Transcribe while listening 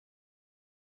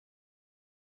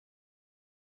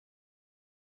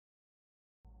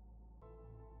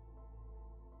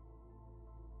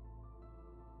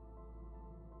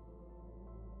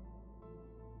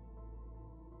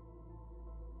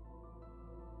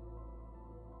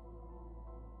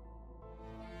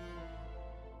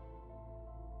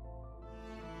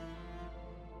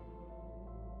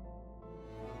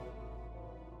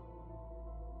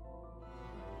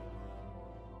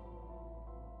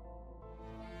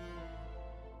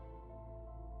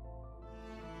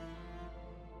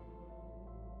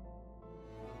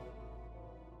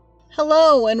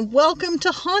Hello and welcome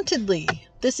to Hauntedly.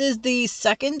 This is the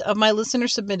second of my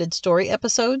listener-submitted story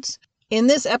episodes. In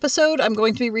this episode, I'm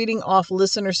going to be reading off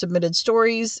listener-submitted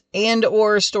stories and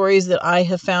or stories that I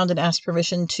have found and asked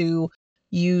permission to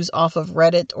use off of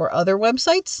Reddit or other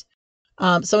websites.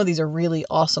 Some of these are really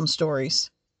awesome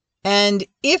stories. And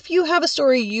if you have a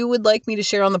story you would like me to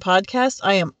share on the podcast,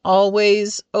 I am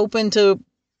always open to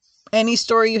any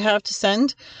story you have to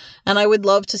send, and I would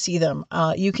love to see them.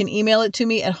 You can email it to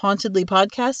me at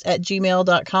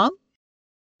hauntedlypodcast@gmail.com,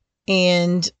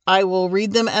 and I will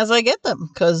read them as I get them,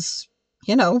 because,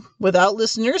 without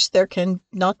listeners, there can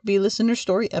not be listener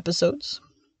story episodes.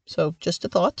 So just a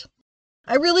thought.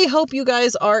 I really hope you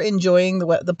guys are enjoying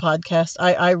the podcast.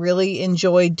 I really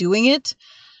enjoy doing it.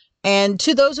 And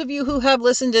to those of you who have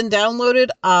listened and downloaded,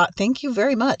 thank you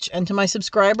very much. And to my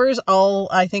subscribers,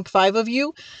 I think 5 of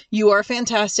you, you are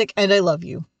fantastic and I love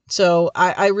you. So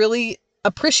I really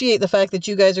appreciate the fact that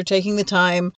you guys are taking the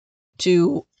time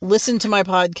to listen to my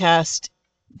podcast,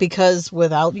 because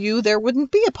without you, there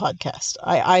wouldn't be a podcast.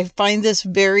 I find this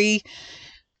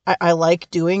I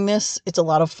like doing this. It's a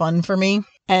lot of fun for me.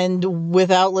 And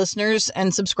without listeners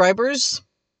and subscribers,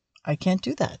 I can't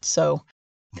do that. So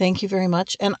thank you very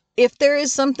much. And if there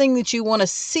is something that you want to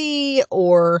see,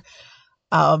 or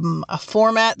a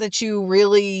format that you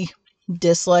really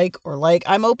dislike or like,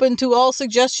 I'm open to all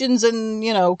suggestions and,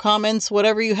 comments,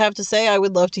 whatever you have to say. I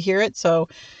would love to hear it. So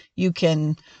you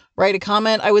can write a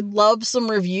comment. I would love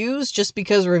some reviews, just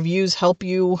because reviews help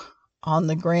you on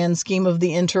the grand scheme of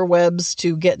the interwebs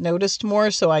to get noticed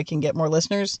more, so I can get more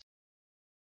listeners.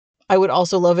 I would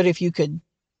also love it if you could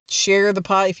share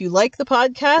if you like the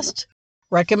podcast,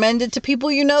 recommend it to people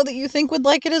that you think would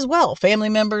like it as well. Family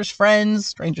members, friends,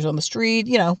 strangers on the street,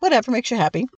 whatever makes you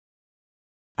happy.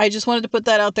 I just wanted to put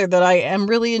that out there, that I am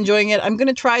really enjoying it. I'm going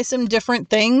to try some different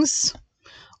things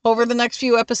over the next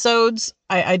few episodes.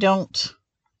 I don't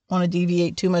want to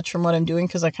deviate too much from what I'm doing,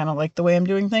 because I kind of like the way I'm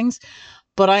doing things.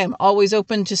 But I am always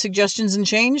open to suggestions and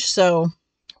change, so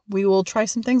we will try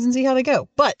some things and see how they go.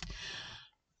 But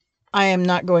I am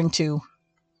not going to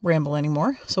ramble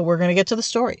anymore, so we're going to get to the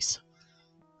stories.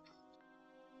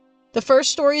 The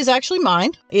first story is actually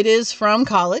mine. It is from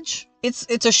college.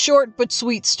 It's a short but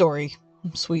sweet story.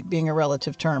 Sweet being a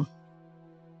relative term.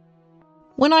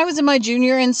 When I was in my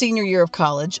junior and senior year of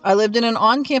college, I lived in an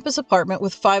on-campus apartment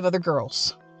with 5 other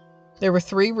girls. There were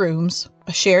 3 rooms,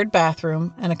 a shared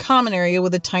bathroom, and a common area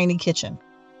with a tiny kitchen.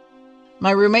 My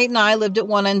roommate and I lived at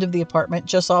one end of the apartment,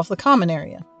 just off the common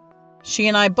area. She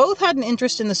and I both had an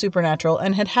interest in the supernatural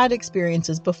and had had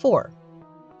experiences before.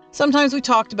 Sometimes we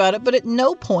talked about it, but at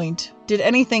no point did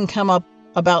anything come up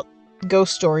about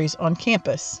ghost stories on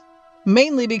campus.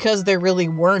 Mainly because there really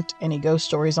weren't any ghost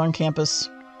stories on campus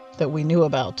that we knew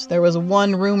about. There was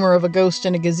one rumor of a ghost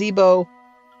in a gazebo,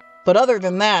 but other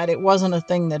than that, it wasn't a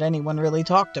thing that anyone really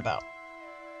talked about.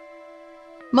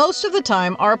 Most of the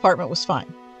time, our apartment was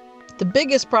fine. The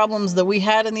biggest problems that we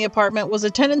had in the apartment was a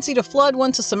tendency to flood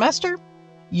once a semester,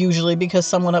 usually because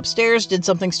someone upstairs did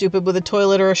something stupid with a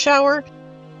toilet or a shower,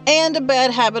 and a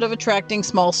bad habit of attracting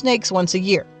small snakes once a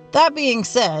year. That being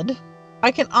said,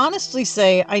 I can honestly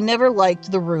say I never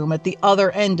liked the room at the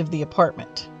other end of the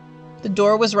apartment. The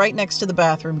door was right next to the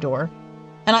bathroom door,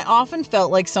 and I often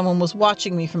felt like someone was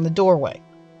watching me from the doorway.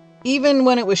 Even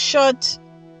when it was shut,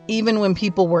 even when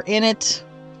people were in it,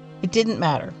 it didn't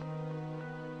matter.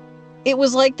 It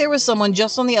was like there was someone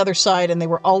just on the other side, and they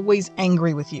were always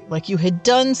angry with you, like you had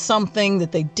done something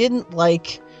that they didn't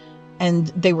like, and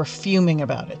they were fuming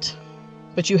about it.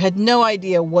 But you had no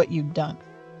idea what you'd done.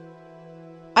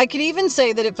 I could even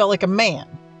say that it felt like a man.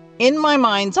 In my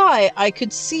mind's eye, I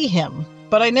could see him,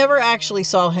 but I never actually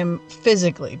saw him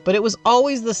physically. But it was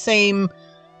always the same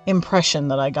impression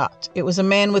that I got. It was a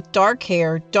man with dark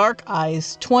hair, dark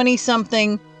eyes,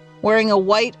 20-something, wearing a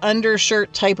white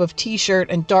undershirt type of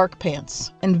t-shirt and dark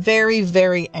pants, and very,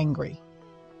 very angry.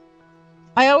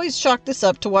 I always chalked this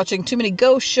up to watching too many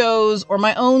ghost shows or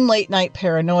my own late-night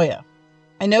paranoia.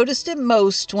 I noticed it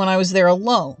most when I was there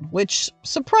alone, which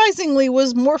surprisingly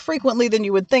was more frequently than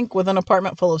you would think with an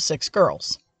apartment full of 6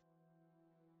 girls.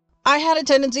 I had a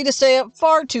tendency to stay up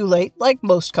far too late, like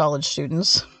most college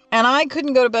students, and I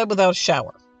couldn't go to bed without a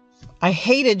shower. I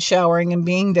hated showering and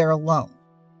being there alone.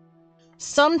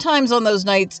 Sometimes on those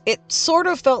nights, it sort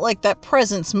of felt like that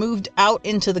presence moved out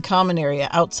into the common area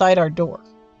outside our door.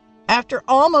 After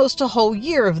almost a whole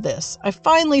year of this, I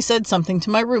finally said something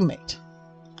to my roommate.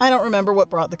 I don't remember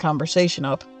what brought the conversation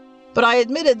up, but I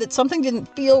admitted that something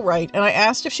didn't feel right, and I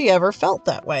asked if she ever felt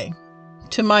that way.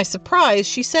 To my surprise,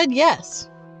 she said yes.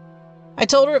 I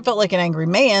told her it felt like an angry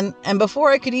man, and before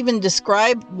I could even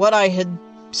describe what I had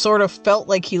sort of felt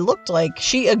like he looked like,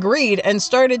 she agreed and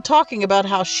started talking about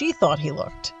how she thought he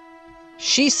looked.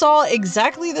 She saw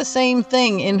exactly the same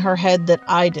thing in her head that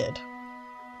I did.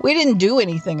 We didn't do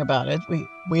anything about it.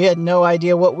 We had no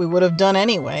idea what we would have done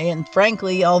anyway, and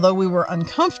frankly, although we were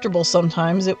uncomfortable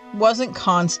sometimes, it wasn't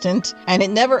constant, and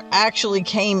it never actually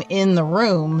came in the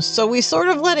room, so we sort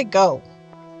of let it go.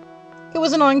 It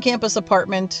was an on-campus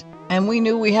apartment, and we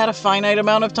knew we had a finite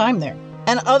amount of time there.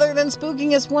 And other than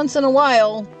spooking us once in a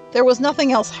while, there was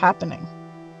nothing else happening.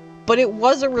 But it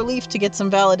was a relief to get some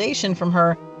validation from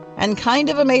her, and kind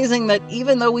of amazing that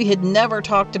even though we had never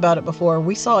talked about it before,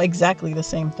 we saw exactly the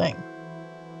same thing.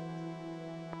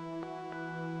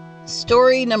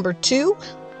 Story number 2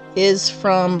 is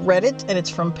from Reddit, and it's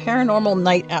from Paranormal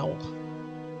Night Owl.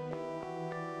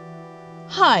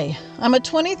 Hi, I'm a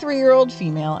 23-year-old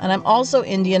female, and I'm also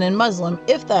Indian and Muslim,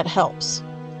 if that helps.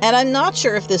 And I'm not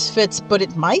sure if this fits, but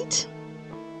it might?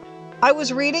 I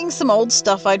was reading some old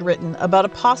stuff I'd written about a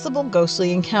possible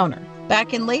ghostly encounter.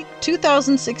 Back in late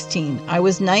 2016, I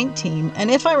was 19,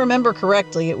 and if I remember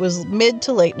correctly, it was mid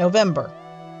to late November.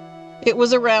 It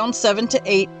was around 7 to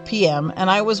 8 p.m.,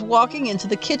 and I was walking into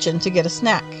the kitchen to get a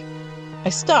snack. I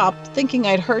stopped, thinking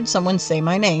I'd heard someone say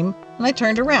my name, and I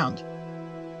turned around.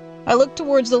 I looked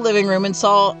towards the living room and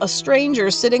saw a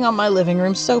stranger sitting on my living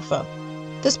room sofa.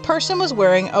 This person was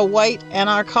wearing a white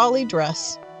anarkali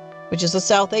dress, which is a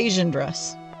South Asian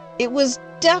dress. It was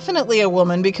definitely a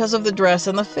woman because of the dress,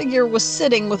 and the figure was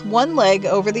sitting with one leg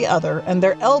over the other and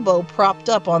their elbow propped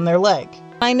up on their leg.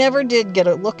 I never did get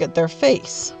a look at their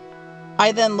face.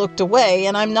 I then looked away,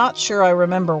 and I'm not sure I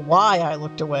remember why I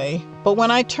looked away, but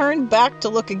when I turned back to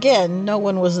look again, no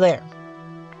one was there.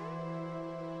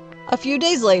 A few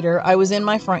days later, I was in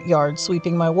my front yard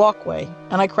sweeping my walkway,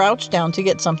 and I crouched down to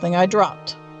get something I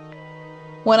dropped.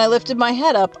 When I lifted my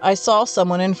head up, I saw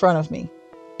someone in front of me.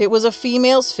 It was a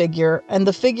female's figure, and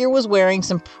the figure was wearing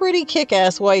some pretty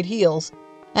kick-ass white heels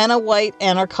and a white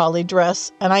anarkali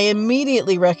dress, and I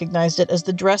immediately recognized it as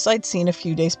the dress I'd seen a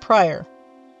few days prior.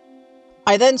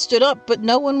 I then stood up, but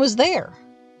no one was there.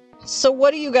 So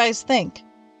what do you guys think?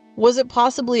 Was it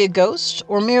possibly a ghost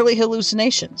or merely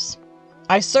hallucinations?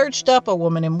 I searched up a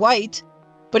woman in white,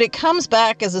 but it comes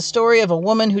back as a story of a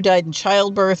woman who died in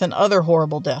childbirth and other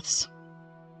horrible deaths.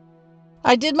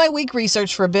 I did my week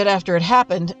research for a bit after it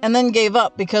happened, and then gave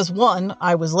up because 1,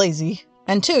 I was lazy,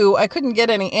 and 2, I couldn't get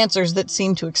any answers that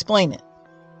seemed to explain it.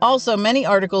 Also, many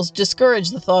articles discourage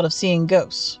the thought of seeing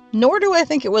ghosts. Nor do I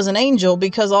think it was an angel,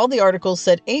 because all the articles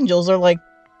said angels are like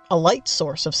a light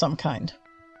source of some kind.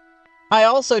 I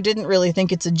also didn't really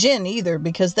think it's a jinn either,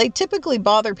 because they typically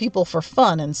bother people for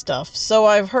fun and stuff, so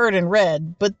I've heard and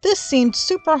read, but this seemed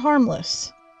super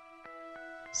harmless.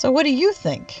 So what do you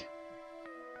think?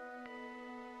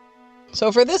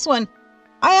 So for this one,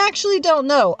 I actually don't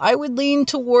know. I would lean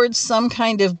towards some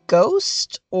kind of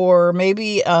ghost, or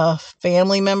maybe a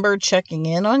family member checking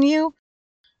in on you.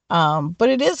 But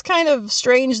it is kind of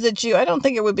strange that I don't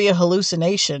think it would be a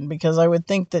hallucination, because I would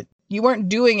think that you weren't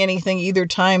doing anything either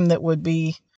time that would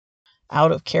be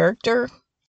out of character.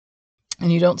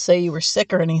 And you don't say you were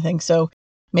sick or anything, so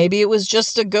maybe it was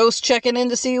just a ghost checking in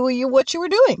to see what you were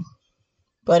doing.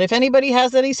 But if anybody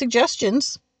has any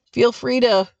suggestions, feel free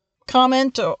to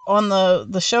comment on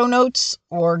the show notes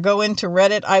or go into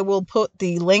Reddit. I will put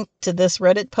the link to this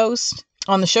Reddit post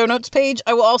on the show notes page.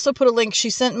 I will also put a link. She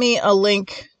sent me a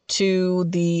link to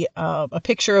a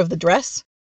picture of the dress.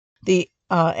 The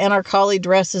anarkali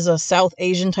dress is a South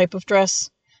Asian type of dress,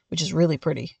 which is really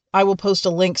pretty. I will post a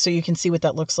link so you can see what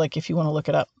that looks like if you want to look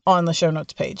it up on the show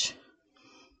notes page.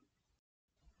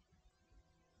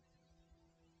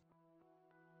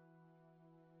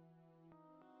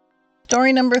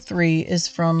 Story number 3 is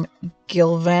from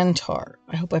Guilvantar.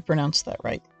 I hope I pronounced that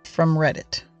right. From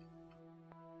Reddit.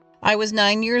 I was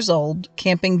 9 years old,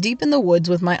 camping deep in the woods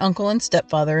with my uncle and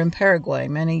stepfather in Paraguay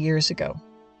many years ago.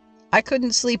 I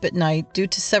couldn't sleep at night due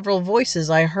to several voices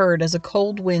I heard as a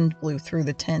cold wind blew through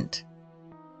the tent.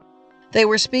 They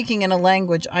were speaking in a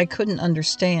language I couldn't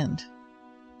understand.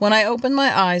 When I opened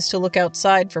my eyes to look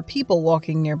outside for people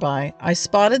walking nearby, I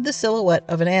spotted the silhouette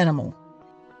of an animal.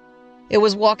 It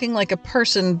was walking like a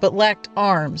person but lacked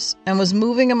arms and was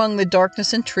moving among the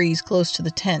darkness and trees close to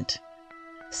the tent.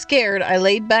 Scared, I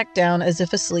laid back down as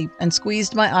if asleep and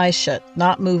squeezed my eyes shut,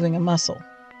 not moving a muscle.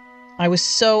 I was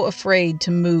so afraid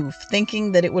to move,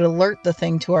 thinking that it would alert the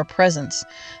thing to our presence,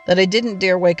 that I didn't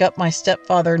dare wake up my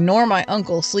stepfather nor my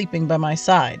uncle sleeping by my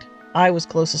side. I was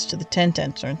closest to the tent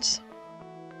entrance.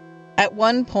 At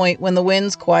one point, when the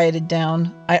winds quieted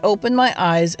down, I opened my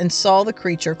eyes and saw the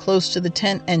creature close to the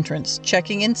tent entrance,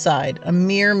 checking inside, a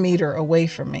mere meter away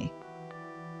from me.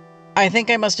 I think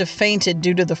I must have fainted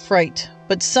due to the fright,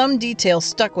 but some detail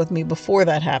stuck with me before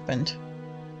that happened.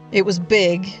 It was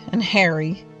big and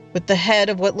hairy, with the head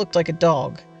of what looked like a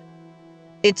dog.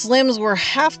 Its limbs were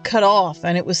half cut off,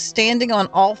 and it was standing on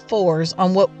all fours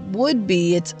on what would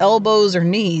be its elbows or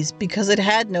knees because it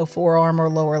had no forearm or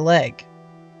lower leg.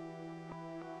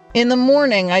 In the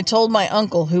morning, I told my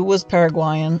uncle, who was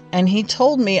Paraguayan, and he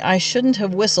told me I shouldn't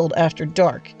have whistled after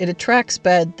dark. It attracts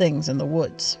bad things in the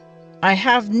woods. I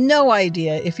have no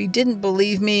idea if he didn't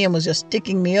believe me and was just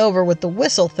dicking me over with the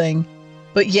whistle thing,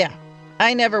 but yeah,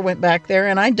 I never went back there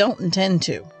and I don't intend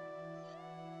to.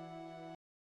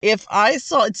 If I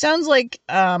saw, it sounds like,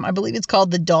 I believe it's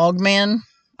called the Dog Man.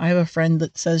 I have a friend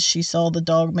that says she saw the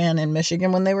Dog Man in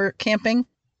Michigan when they were camping.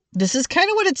 This is kind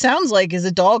of what it sounds like, is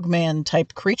a Dog Man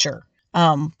type creature.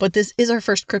 But this is our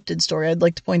first cryptid story. I'd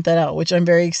like to point that out, which I'm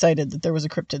very excited that there was a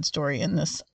cryptid story in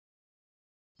this.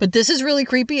 But this is really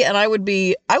creepy, and I would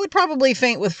probably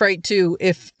faint with fright too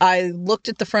if I looked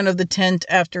at the front of the tent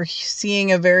after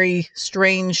seeing a very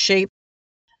strange shape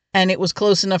and it was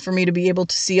close enough for me to be able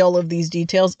to see all of these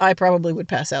details. I probably would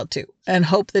pass out too and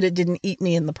hope that it didn't eat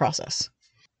me in the process.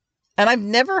 And I've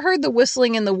never heard the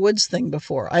whistling in the woods thing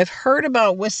before. I've heard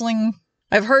about whistling.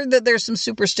 I've heard that there's some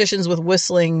superstitions with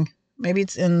whistling. Maybe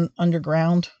it's in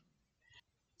underground.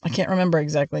 I can't remember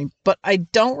exactly, but I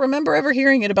don't remember ever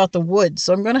hearing it about the woods,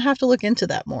 so I'm going to have to look into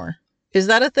that more. Is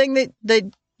that a thing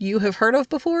that you have heard of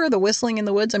before, the whistling in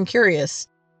the woods? I'm curious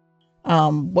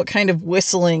what kind of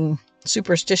whistling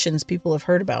superstitions people have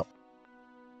heard about.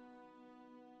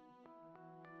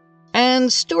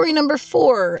 And story number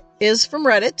 4 is from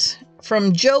Reddit,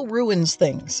 from Joe Ruins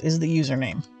Things is the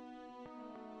username.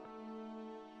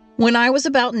 When I was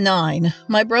about 9,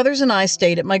 my brothers and I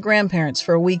stayed at my grandparents'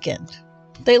 for a weekend.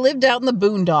 They lived out in the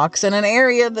boondocks in an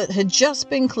area that had just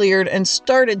been cleared and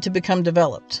started to become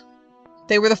developed.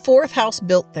 They were the 4th house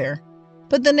built there,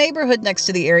 but the neighborhood next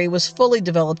to the area was fully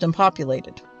developed and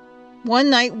populated.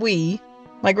 One night we,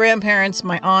 my grandparents,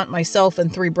 my aunt, myself,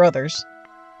 and 3 brothers,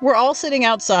 were all sitting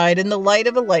outside in the light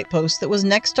of a light post that was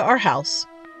next to our house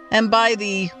and by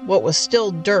the, what was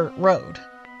still dirt, road.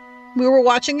 We were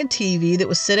watching a TV that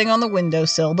was sitting on the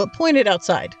windowsill but pointed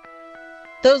outside.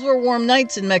 Those were warm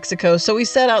nights in Mexico, so we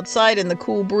sat outside in the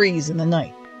cool breeze in the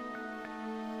night.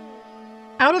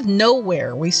 Out of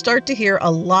nowhere, we start to hear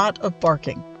a lot of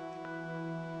barking.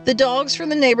 The dogs from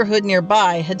the neighborhood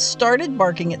nearby had started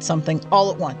barking at something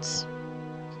all at once.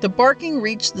 The barking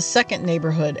reached the second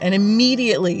neighborhood, and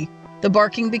immediately the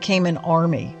barking became an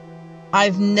army.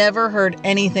 I've never heard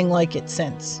anything like it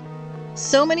since.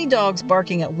 So many dogs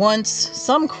barking at once,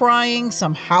 some crying,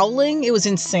 some howling. It was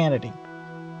insanity.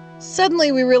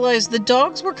 Suddenly we realized the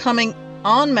dogs were coming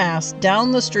en masse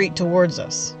down the street towards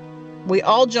us. We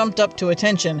all jumped up to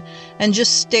attention and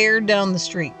just stared down the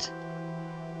street.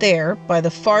 There, by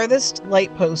the farthest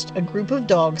light post, a group of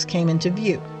dogs came into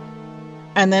view.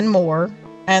 And then more,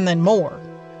 and then more.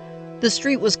 The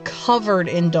street was covered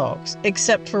in dogs,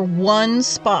 except for one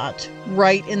spot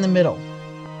right in the middle.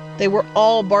 They were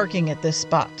all barking at this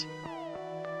spot.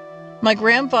 My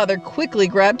grandfather quickly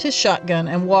grabbed his shotgun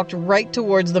and walked right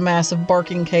towards the mass of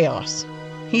barking chaos.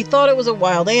 He thought it was a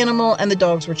wild animal and the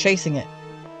dogs were chasing it.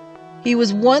 He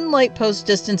was one light post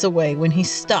distance away when he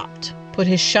stopped, put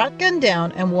his shotgun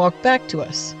down, and walked back to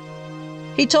us.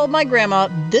 He told my grandma,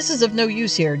 "This is of no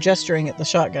use here," gesturing at the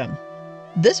shotgun.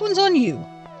 "This one's on you."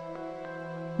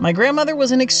 My grandmother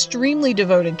was an extremely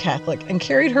devoted Catholic and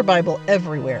carried her Bible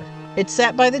everywhere. It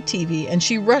sat by the TV, and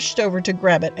she rushed over to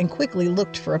grab it and quickly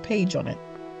looked for a page on it.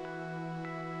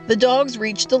 The dogs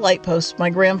reached the light post my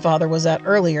grandfather was at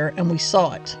earlier, and we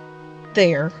saw it.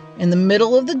 There, in the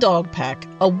middle of the dog pack,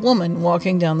 a woman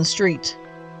walking down the street.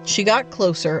 She got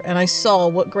closer, and I saw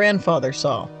what grandfather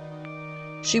saw.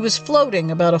 She was floating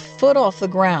about a foot off the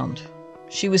ground.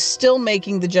 She was still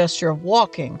making the gesture of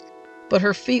walking, but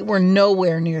her feet were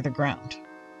nowhere near the ground.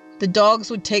 The dogs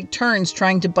would take turns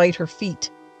trying to bite her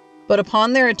feet, but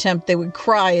upon their attempt they would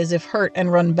cry as if hurt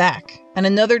and run back, and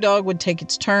another dog would take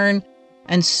its turn,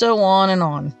 and so on and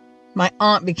on. My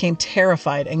aunt became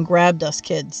terrified and grabbed us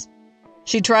kids.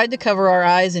 She tried to cover our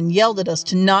eyes and yelled at us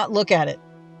to not look at it.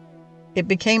 It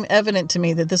became evident to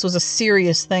me that this was a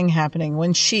serious thing happening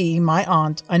when she, my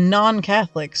aunt, a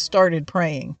non-Catholic, started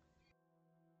praying.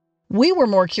 We were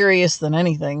more curious than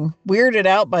anything, weirded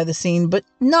out by the scene, but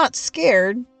not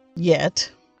scared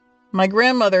yet. My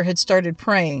grandmother had started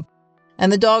praying,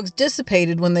 and the dogs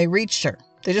dissipated when they reached her.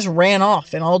 They just ran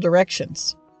off in all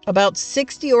directions. About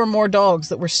 60 or more dogs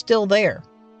that were still there.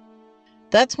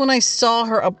 That's when I saw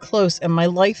her up close and my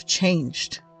life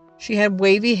changed. She had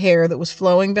wavy hair that was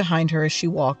flowing behind her as she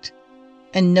walked,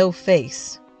 and no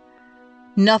face.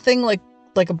 Nothing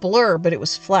like a blur, but it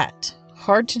was flat.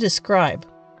 Hard to describe.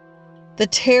 The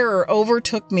terror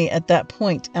overtook me at that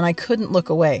point, and I couldn't look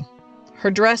away. Her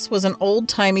dress was an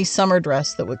old-timey summer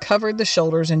dress that would cover the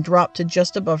shoulders and drop to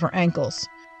just above her ankles.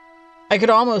 I could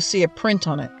almost see a print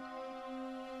on it.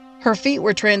 Her feet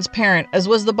were transparent, as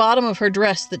was the bottom of her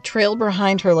dress that trailed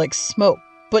behind her like smoke,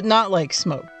 but not like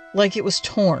smoke, like it was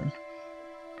torn.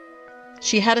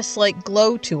 She had a slight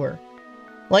glow to her,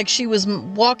 like she was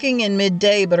walking in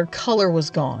midday, but her color was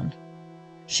gone.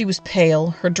 She was pale,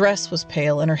 her dress was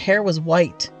pale, and her hair was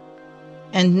white.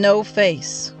 And no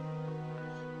face.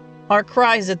 Our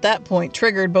cries at that point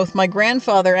triggered both my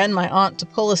grandfather and my aunt to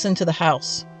pull us into the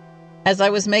house. As I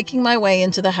was making my way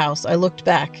into the house, I looked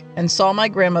back and saw my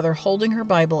grandmother holding her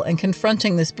Bible and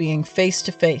confronting this being face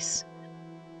to face.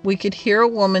 We could hear a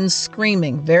woman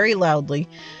screaming very loudly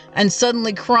and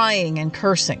suddenly crying and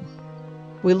cursing.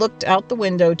 We looked out the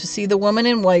window to see the woman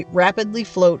in white rapidly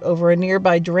float over a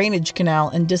nearby drainage canal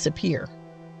and disappear.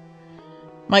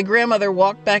 My grandmother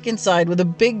walked back inside with a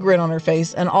big grin on her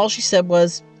face, and all she said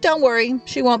was, "Don't worry,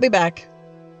 she won't be back."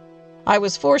 I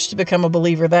was forced to become a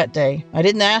believer that day. I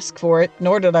didn't ask for it,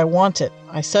 nor did I want it.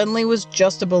 I suddenly was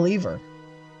just a believer.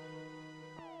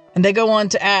 And they go on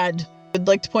to add, I'd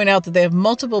like to point out that they have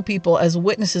multiple people as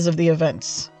witnesses of the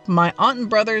events. My aunt and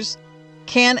brothers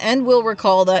can and will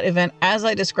recall that event as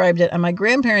I described it, and my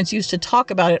grandparents used to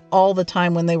talk about it all the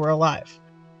time when they were alive.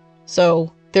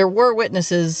 So there were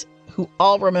witnesses who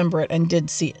all remember it and did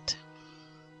see it.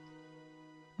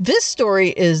 This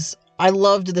story I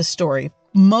loved this story,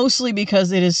 mostly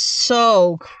because it is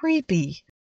so creepy.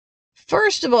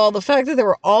 First of all, the fact that there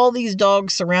were all these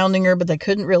dogs surrounding her, but they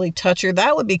couldn't really touch her,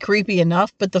 that would be creepy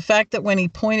enough, but the fact that when he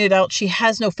pointed out she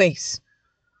has no face.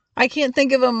 I can't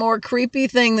think of a more creepy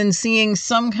thing than seeing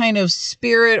some kind of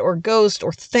spirit or ghost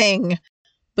or thing,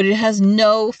 but it has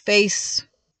no face.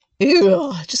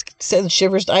 Ew, just send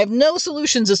shivers. I have no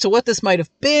solutions as to what this might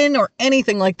have been or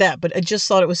anything like that, but I just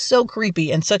thought it was so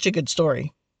creepy and such a good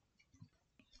story.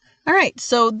 All right,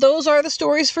 so those are the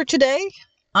stories for today.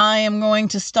 I am going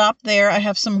to stop there. I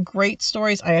have some great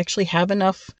stories. I actually have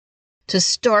enough to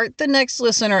start the next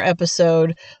listener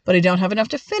episode, but I don't have enough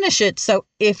to finish it. So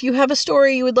if you have a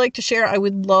story you would like to share, I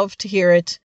would love to hear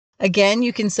it. Again,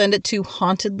 you can send it to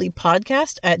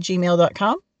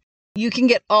hauntedlypodcast@gmail.com. You can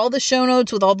get all the show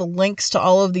notes with all the links to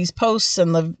all of these posts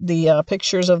and the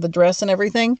pictures of the dress and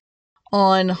everything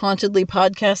on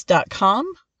hauntedlypodcast.com.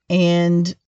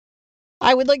 And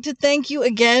I would like to thank you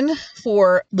again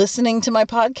for listening to my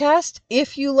podcast.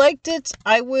 If you liked it,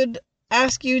 I would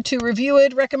ask you to review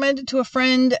it, recommend it to a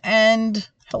friend, and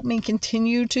help me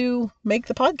continue to make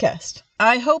the podcast.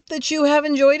 I hope that you have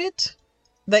enjoyed it,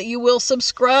 that you will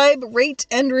subscribe, rate,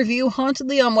 and review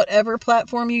Hauntedly on whatever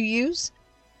platform you use.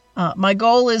 My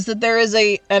goal is that there is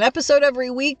an episode every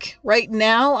week. Right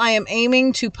now, I am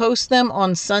aiming to post them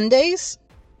on Sundays.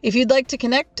 If you'd like to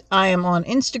connect, I am on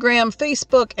Instagram,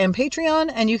 Facebook, and Patreon,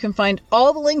 and you can find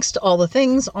all the links to all the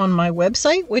things on my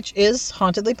website, which is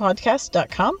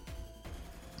hauntedlypodcast.com.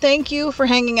 Thank you for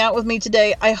hanging out with me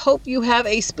today. I hope you have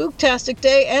a spooktastic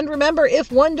day, and remember,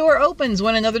 if one door opens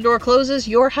when another door closes,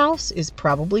 your house is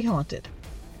probably haunted.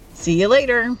 See you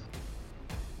later.